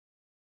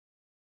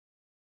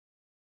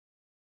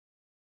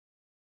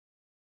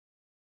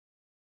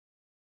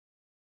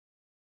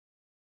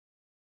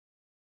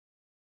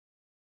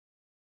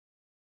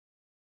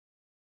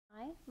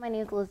Hi, my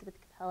name is Elizabeth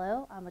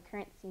Cappello. I'm a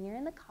current senior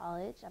in the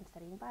college. I'm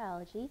studying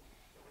biology.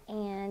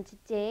 And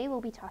today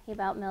we'll be talking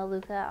about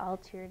Melaleuca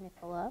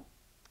alternifolia.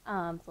 It's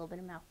a little bit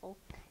of a mouthful.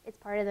 It's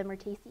part of the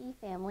Myrtaceae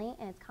family,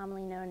 and it's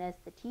commonly known as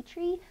the tea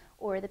tree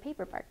or the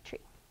paperbark tree.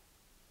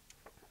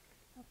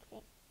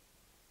 Okay.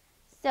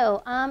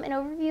 So an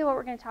overview of what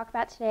we're going to talk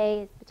about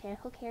today is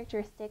botanical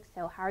characteristics.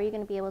 So how are you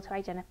going to be able to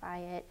identify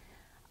it?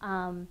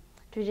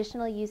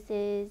 Traditional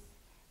uses,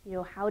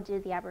 how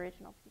did the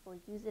Aboriginal people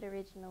use it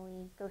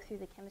originally, go through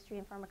the chemistry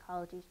and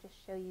pharmacology, just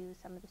show you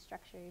some of the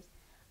structures,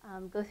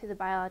 go through the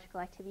biological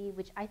activity,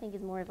 which I think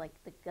is more of like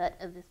the gut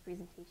of this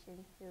presentation.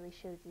 It really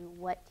shows you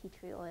what tea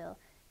tree oil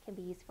can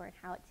be used for and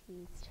how it's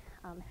used,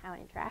 how it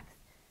interacts.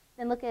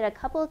 Then look at a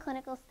couple of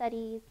clinical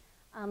studies,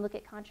 look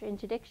at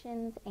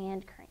contraindications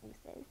and current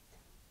uses.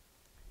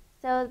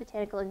 So the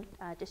botanical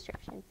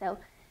description. So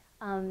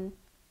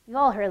you've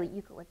all heard of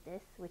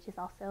eucalyptus, which is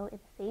also in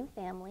the same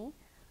family.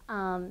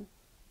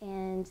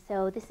 And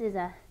so this is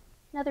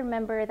another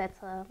member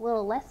that's a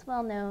little less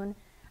well known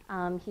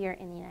here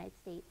in the United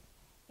States.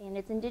 And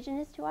it's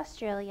indigenous to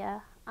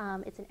Australia.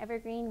 It's an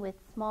evergreen with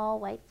small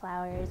white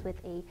flowers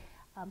with a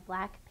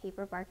black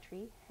paperbark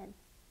tree, hence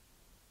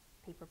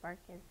paperbark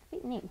is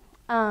the name.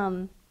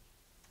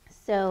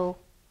 So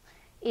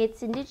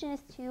it's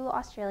indigenous to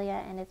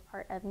Australia and it's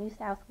part of New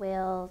South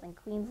Wales and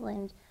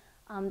Queensland.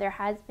 There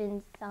has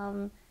been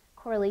some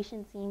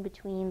correlation seen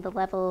between the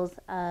levels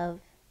of,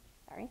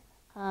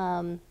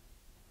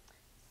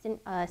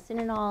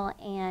 synenol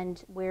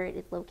and where it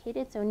is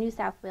located. So in New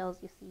South Wales,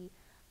 you see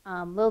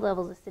low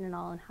levels of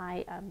synenol and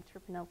high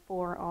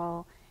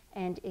terpenophorol,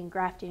 and in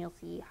Grafton, you'll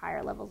see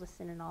higher levels of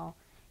synenol,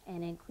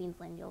 and in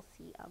Queensland, you'll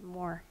see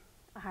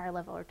a higher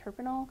level of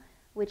terpenol,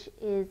 which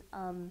is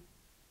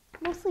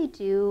mostly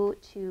due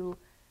to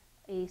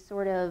a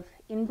sort of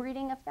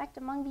inbreeding effect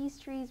among these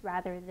trees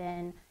rather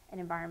than an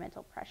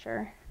environmental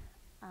pressure.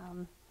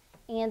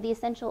 And the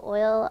essential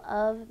oil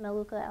of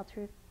Melaleuca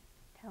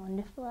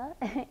alternifolia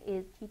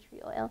is tea tree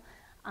oil.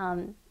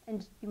 And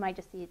you might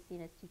just see it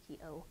seen as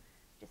TTO,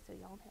 just so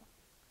you all know.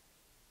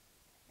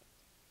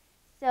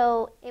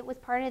 So it was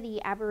part of the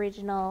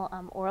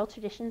Aboriginal oral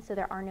tradition, so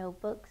there are no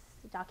books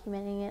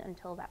documenting it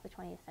until about the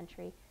 20th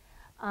century.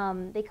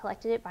 They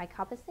collected it by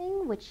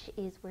coppicing, which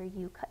is where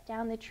you cut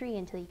down the tree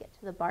until you get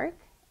to the bark,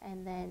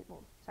 and then,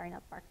 well, sorry,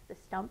 not bark, the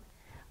stump,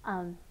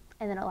 and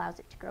then it allows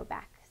it to grow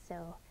back.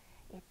 So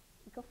it's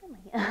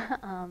eco-friendly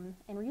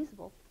and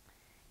reusable.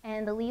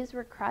 And the leaves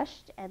were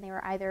crushed, and they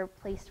were either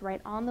placed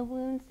right on the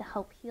wounds to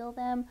help heal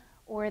them,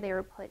 or they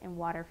were put in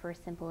water for a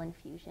simple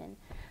infusion.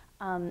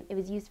 It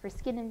was used for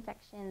skin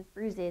infections,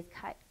 bruises,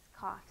 cuts,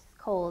 coughs,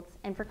 colds,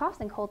 and for coughs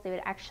and colds, they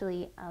would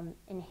actually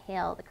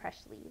inhale the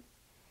crushed leaves.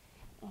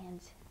 And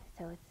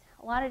so it's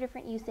a lot of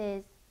different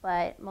uses,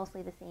 but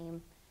mostly the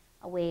same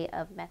way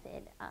of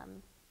method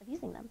of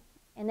using them.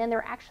 And then there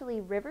were actually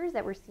rivers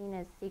that were seen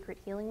as sacred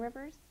healing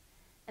rivers.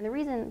 And the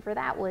reason for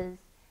that was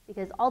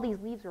because all these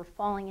leaves were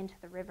falling into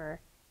the river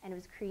and it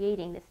was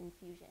creating this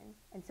infusion.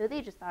 And so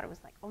they just thought it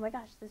was like, oh my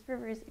gosh, this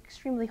river is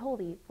extremely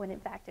holy, when in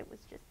fact it was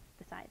just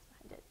the science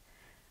behind it.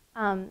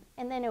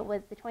 And then it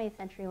was the 20th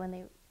century when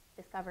they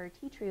discovered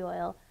tea tree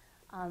oil,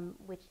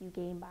 which you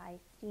gain by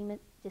steam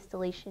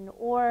distillation,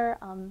 or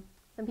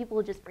some people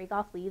would just break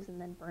off leaves and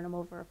then burn them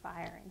over a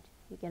fire and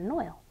you get an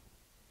oil.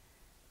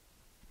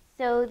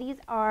 So these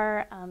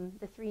are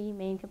the three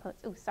main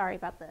components. Oh, sorry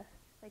about the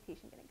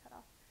citation getting cut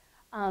off.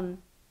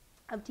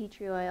 Of tea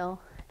tree oil,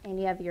 and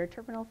you have your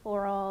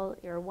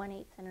terpenophorol, your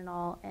 1,8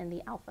 synenol, and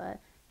the alpha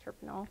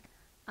terpenol.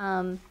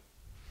 And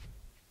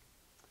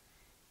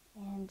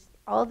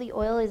all the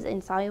oil is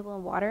insoluble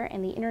in water,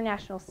 and the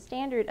international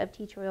standard of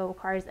tea tree oil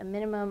requires a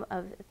minimum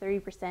of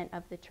 30%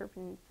 of the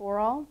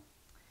terpenophorol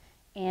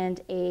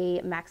and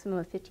a maximum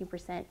of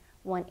 15%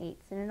 1,8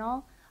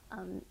 synenol.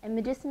 And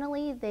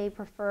medicinally, they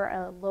prefer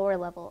a lower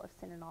level of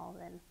synenol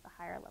than the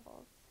higher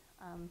levels.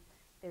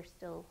 They're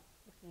still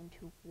looking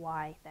into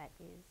why that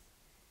is.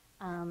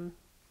 All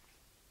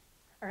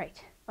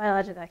right,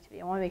 biological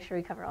activity. I want to make sure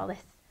we cover all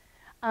this.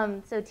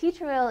 So tea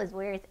tree oil is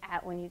where it's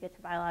at when you get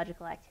to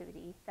biological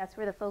activity. That's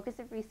where the focus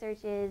of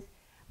research is.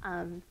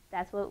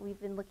 That's what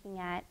we've been looking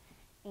at.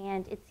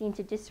 And it's seen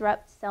to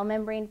disrupt cell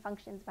membrane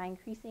functions by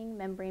increasing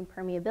membrane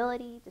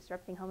permeability,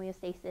 disrupting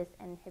homeostasis,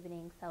 and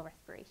inhibiting cell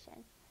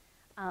respiration.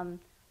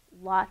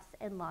 Lots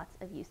and lots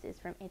of uses,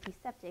 from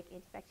antiseptic,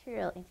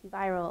 antibacterial,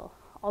 antiviral,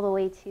 all the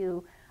way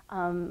to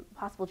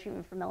possible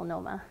treatment for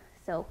melanoma.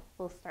 So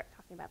we'll start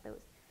talking about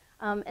those.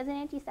 As an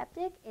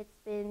antiseptic, it's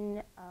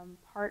been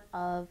part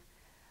of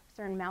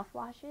certain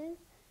mouthwashes,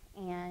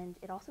 and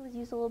it also is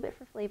used a little bit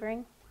for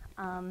flavoring.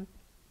 And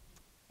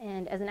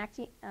as an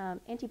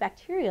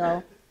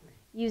antibacterial,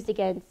 used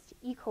against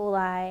E.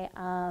 coli,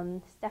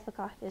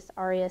 Staphylococcus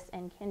aureus,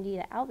 and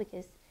Candida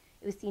albicus,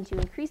 it was seen to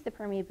increase the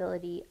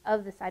permeability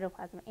of the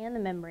cytoplasm and the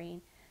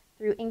membrane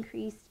through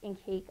increased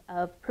intake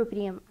of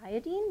propiondium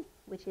iodine,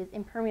 which is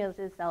impermeable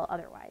to the cell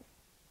otherwise.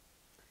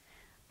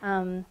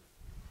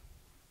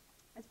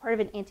 As part of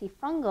an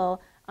antifungal,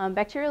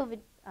 bacterial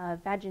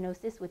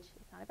vaginosis, which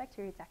is not a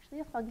bacteria, it's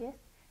actually a fungus,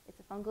 It's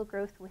a fungal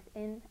growth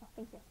within, oh,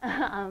 thank you,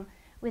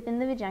 within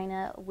the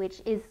vagina,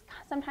 which is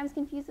sometimes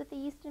confused with a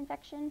yeast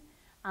infection,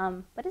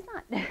 but it's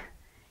not.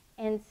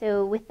 And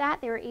so with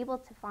that, they were able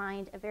to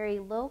find a very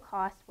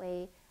low-cost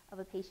way of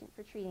a patient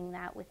for treating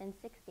that within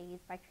 6 days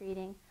by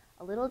creating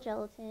a little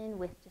gelatin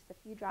with just a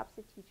few drops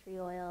of tea tree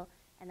oil,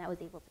 and that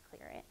was able to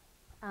clear it.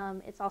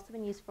 It's also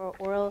been used for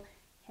oral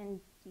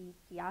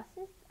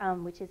candidiasis,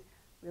 which is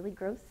really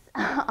gross.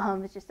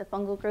 It's just a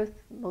fungal growth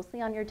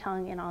mostly on your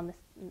tongue and on the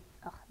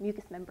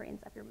mucous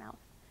membranes of your mouth.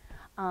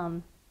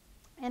 And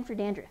for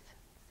dandruff,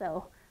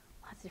 so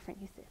lots of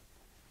different uses.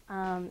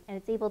 And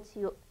it's able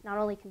to not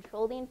only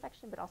control the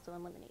infection, but also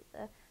eliminate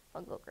the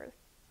fungal growth.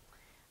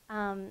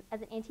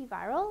 As an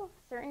antiviral,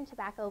 certain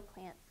tobacco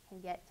plants can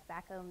get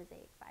tobacco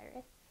mosaic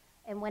virus.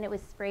 And when it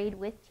was sprayed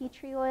with tea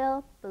tree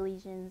oil, the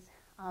lesions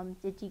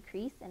did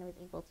decrease and it was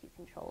able to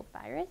control the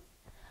virus.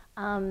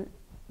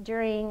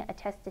 During a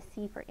test to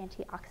see for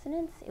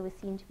antioxidants, it was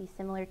seen to be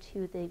similar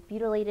to the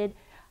butylated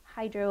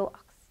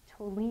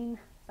hydroxytoluene,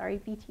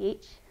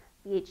 BHT,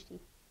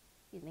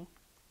 excuse me,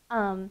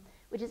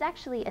 which is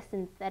actually a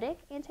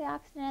synthetic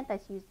antioxidant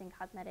that's used in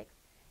cosmetics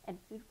and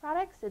food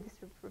products, so this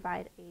would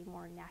provide a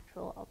more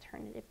natural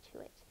alternative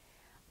to it.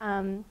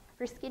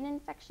 For skin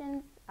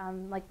infections,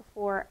 like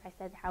before, I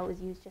said how it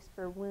was used just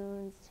for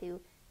wounds to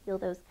heal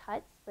those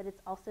cuts, but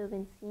it's also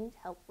been seen to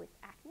help with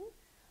acne.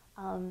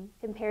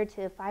 Compared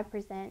to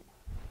 5%,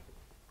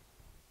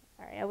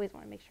 sorry, I always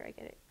want to make sure I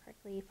get it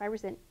correctly,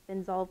 5%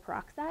 benzoyl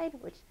peroxide,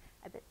 which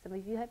I bet some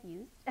of you have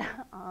used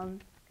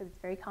because it's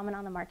very common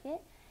on the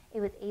market.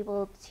 It was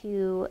able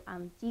to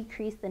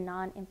decrease the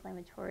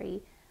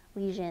non-inflammatory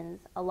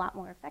lesions a lot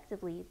more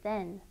effectively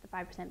than the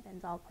 5%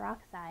 benzoyl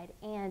peroxide,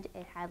 and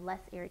it had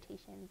less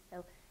irritation,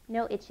 so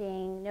no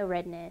itching, no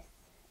redness,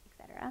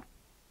 etc.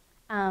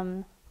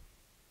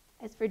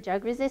 As for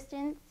drug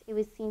resistance, it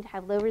was seen to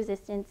have low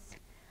resistance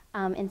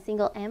in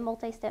single and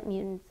multi-step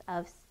mutants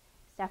of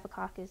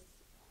Staphylococcus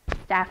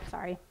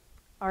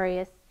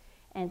aureus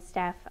and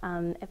Staph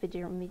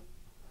epidermidis.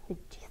 I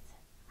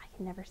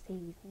can never say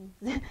these names.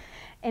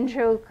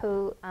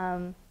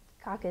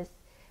 Enterococcus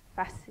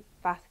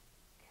fasciculis.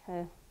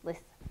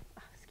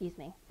 Excuse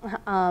me.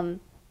 And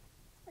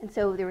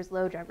so there was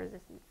low drug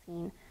resistance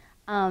seen.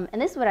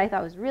 And this is what I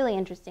thought was really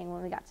interesting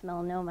when we got to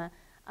melanoma.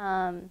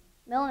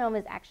 Melanoma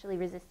is actually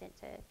resistant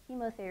to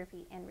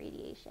chemotherapy and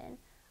radiation.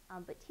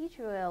 But tea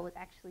tree oil was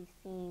actually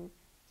seen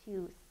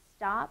to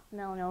stop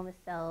melanoma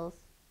cells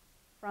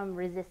from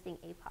resisting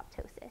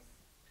apoptosis.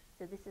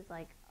 So this is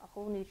like a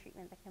whole new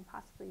treatment that can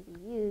possibly be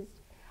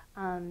used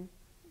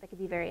that could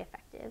be very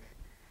effective.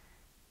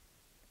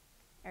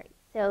 All right,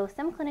 so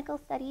some clinical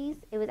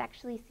studies, it was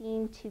actually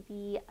seen to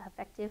be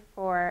effective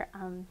for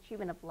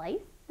treatment of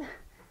lice,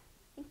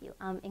 thank you,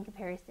 in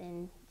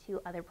comparison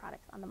to other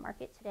products on the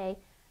market today.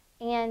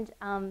 And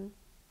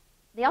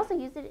they also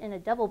used it in a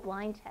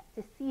double-blind test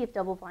to see if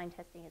double-blind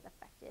testing is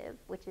effective,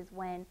 which is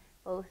when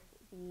both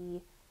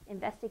the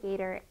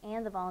investigator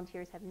and the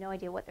volunteers have no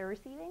idea what they're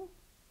receiving.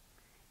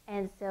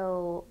 And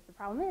so the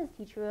problem is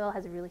tea tree oil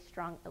has a really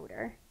strong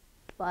odor,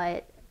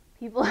 but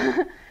people,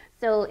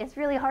 so it's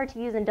really hard to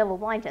use in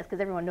double-blind tests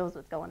because everyone knows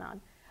what's going on.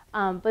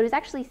 But it was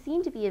actually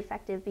seen to be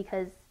effective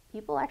because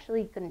people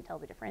actually couldn't tell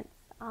the difference.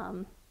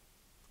 And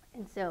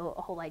so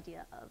a whole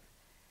idea of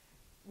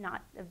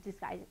not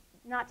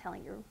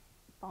telling your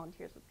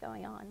volunteers what's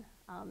going on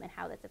and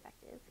how that's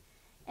effective.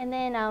 And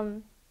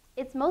then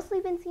it's mostly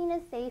been seen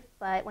as safe,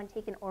 but when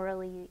taken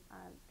orally,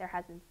 there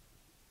has been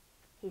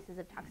cases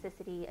of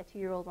toxicity. A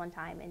 2-year-old one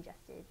time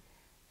ingested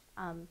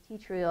tea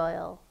tree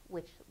oil,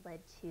 which led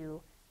to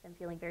them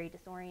feeling very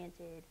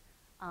disoriented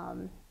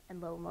and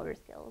low motor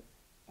skills.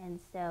 And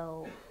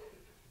so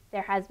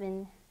there has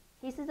been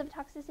cases of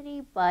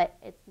toxicity, but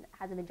it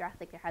hasn't been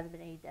drastic. There hasn't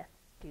been any deaths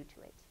due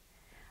to it.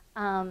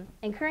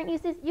 And current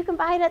uses, you can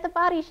buy it at the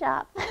Body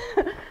Shop.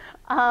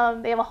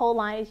 They have a whole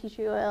line of tea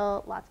tree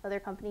oil. Lots of other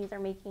companies are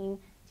making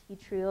tea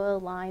tree oil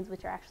lines,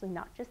 which are actually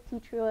not just tea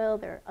tree oil.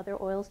 There are other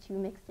oils too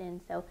mixed in,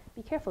 so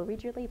be careful,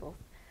 read your labels.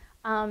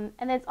 And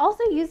it's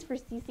also used for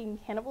ceasing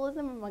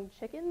cannibalism among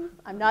chickens.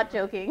 I'm not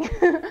joking.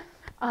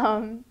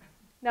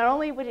 Not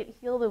only would it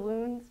heal the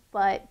wounds,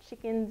 but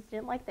chickens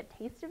didn't like the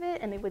taste of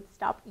it, and they would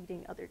stop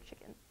eating other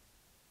chickens.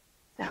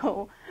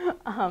 So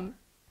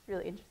it's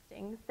really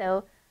interesting.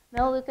 So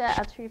Melaleuca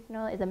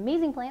alternifolia is an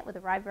amazing plant with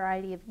a wide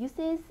variety of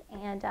uses,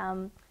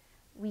 and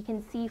we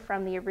can see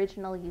from the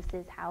original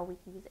uses how we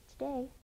can use it today.